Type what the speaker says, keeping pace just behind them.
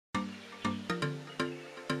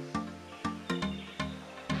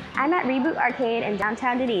I'm at Reboot Arcade in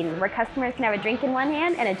downtown Dunedin, where customers can have a drink in one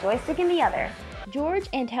hand and a joystick in the other. George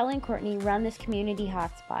and Helen Courtney run this community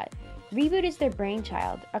hotspot. Reboot is their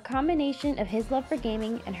brainchild, a combination of his love for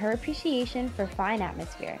gaming and her appreciation for fine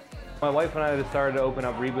atmosphere. My wife and I decided to open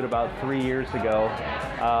up Reboot about 3 years ago.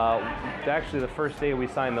 Actually, the first day we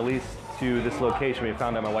signed the lease to this location, we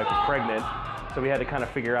found out my wife was pregnant, so we had to kind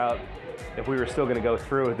of figure out if we were still going to go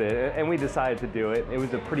through with it, and we decided to do it. It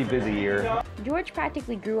was a pretty busy year. George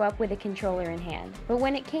practically grew up with a controller in hand, but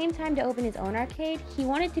when it came time to open his own arcade, he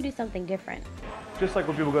wanted to do something different. Just like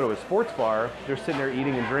when people go to a sports bar, they're sitting there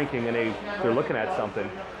eating and drinking and they're looking at something.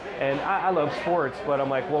 And I love sports, but I'm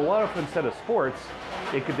like, well, what if instead of sports,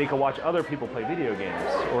 they could watch other people play video games,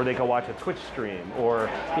 or they could watch a Twitch stream, or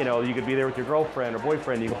you could be there with your girlfriend or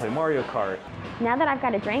boyfriend, you can play Mario Kart. Now that I've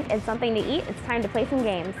got a drink and something to eat, it's time to play some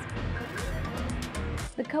games.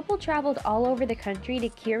 The couple traveled all over the country to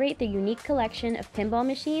curate the unique collection of pinball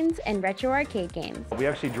machines and retro arcade games. We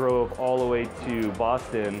actually drove all the way to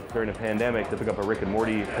Boston during the pandemic to pick up a Rick and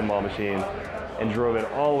Morty pinball machine and drove it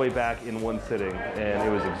all the way back in one sitting, and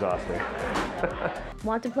it was exhausting.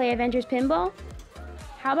 Want to play Avengers Pinball?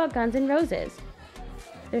 How about Guns N' Roses?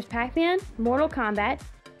 There's Pac-Man, Mortal Kombat,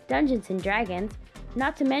 Dungeons & Dragons,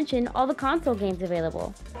 not to mention all the console games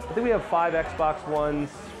available. I think we have 5 Xbox Ones,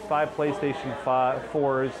 5 PlayStation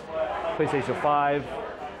 4s, PlayStation 5,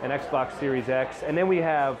 and Xbox Series X. And then we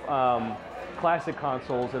have classic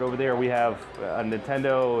consoles, and over there we have a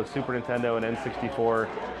Nintendo, a Super Nintendo, an N64,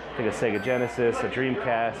 I think a Sega Genesis, a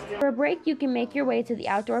Dreamcast. For a break, you can make your way to the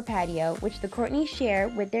outdoor patio, which the Courtneys share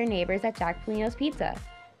with their neighbors at Jack Polino's Pizza.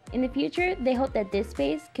 In the future, they hope that this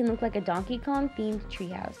space can look like a Donkey Kong-themed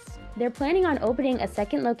treehouse. They're planning on opening a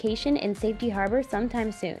second location in Safety Harbor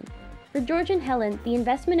sometime soon. For George and Helen, the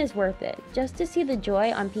investment is worth it, just to see the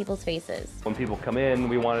joy on people's faces. When people come in,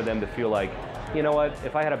 we wanted them to feel like, you know what,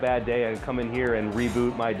 if I had a bad day, I could come in here and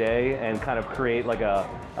reboot my day and kind of create like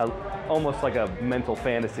almost like a mental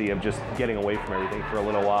fantasy of just getting away from everything for a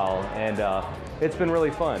little while. And it's been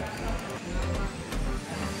really fun.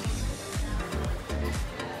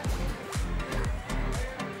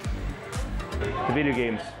 The video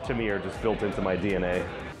games, to me, are just built into my DNA.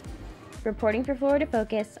 Reporting for Florida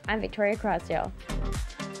Focus, I'm Victoria Crosdale.